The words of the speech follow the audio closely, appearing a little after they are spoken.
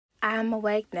I'm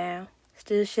awake now,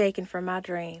 still shaking from my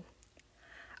dream.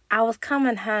 I was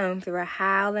coming home through a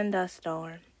howling dust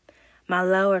storm. My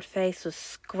lower face was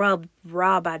scrubbed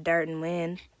raw by dirt and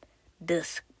wind.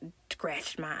 Dust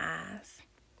scratched my eyes.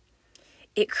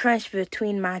 It crunched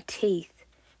between my teeth.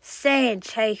 Sand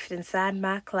chafed inside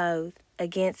my clothes,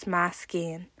 against my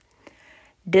skin.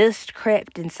 Dust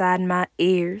crept inside my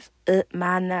ears, up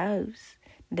my nose,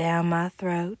 down my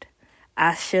throat.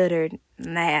 I shuddered,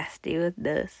 nasty with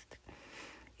dust.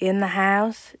 In the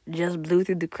house, just blew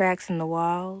through the cracks in the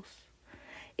walls.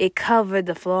 It covered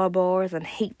the floorboards and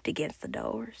heaped against the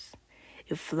doors.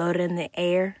 It floated in the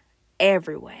air,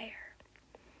 everywhere.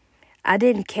 I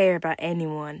didn't care about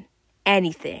anyone,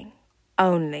 anything,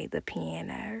 only the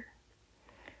piano.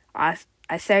 I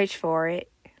searched for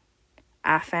it.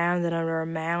 I found it under a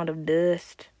mound of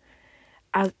dust.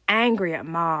 I was angry at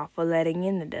Ma for letting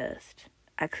in the dust.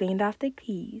 I cleaned off the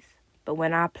keys, but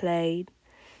when I played,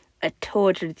 a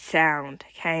tortured sound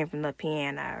came from the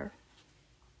piano.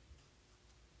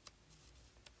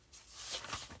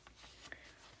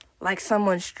 Like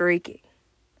someone streaking.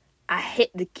 I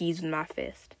hit the keys with my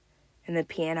fist, and the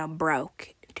piano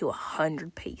broke into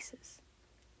 100 pieces.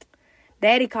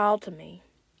 Daddy called to me.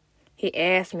 He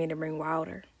asked me to bring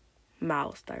water. Ma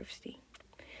was thirsty.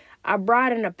 I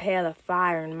brought in a pail of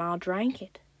fire, and Ma drank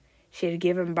it. She had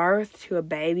given birth to a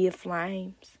baby of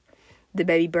flames. The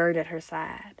baby burned at her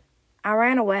side. I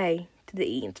ran away to the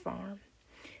Eaton's farm.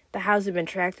 The house had been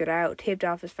tractored out, tipped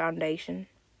off its foundation.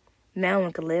 No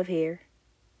one could live here.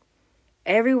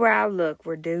 Everywhere I looked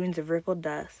were dunes of rippled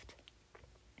dust.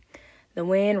 The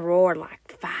wind roared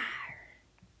like fire.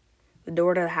 The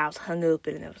door to the house hung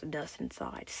open and there was dust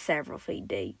inside, several feet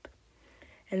deep.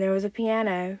 And there was a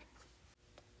piano.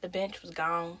 The bench was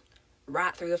gone,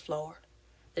 right through the floor.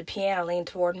 The piano leaned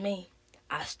toward me.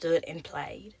 I stood and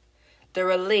played. The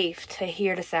relief to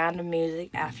hear the sound of music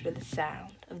after the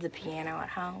sound of the piano at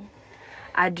home.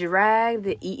 I dragged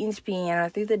the Eaton's piano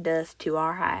through the dust to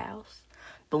our house.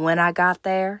 But when I got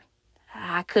there,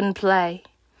 I couldn't play.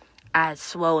 I had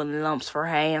swollen lumps for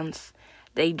hands.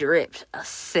 They dripped a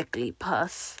sickly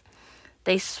pus.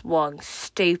 They swung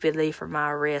stupidly from my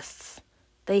wrists.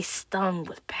 They stung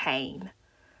with pain.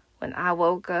 When I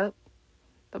woke up,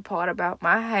 the part about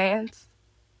my hands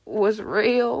was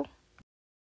real.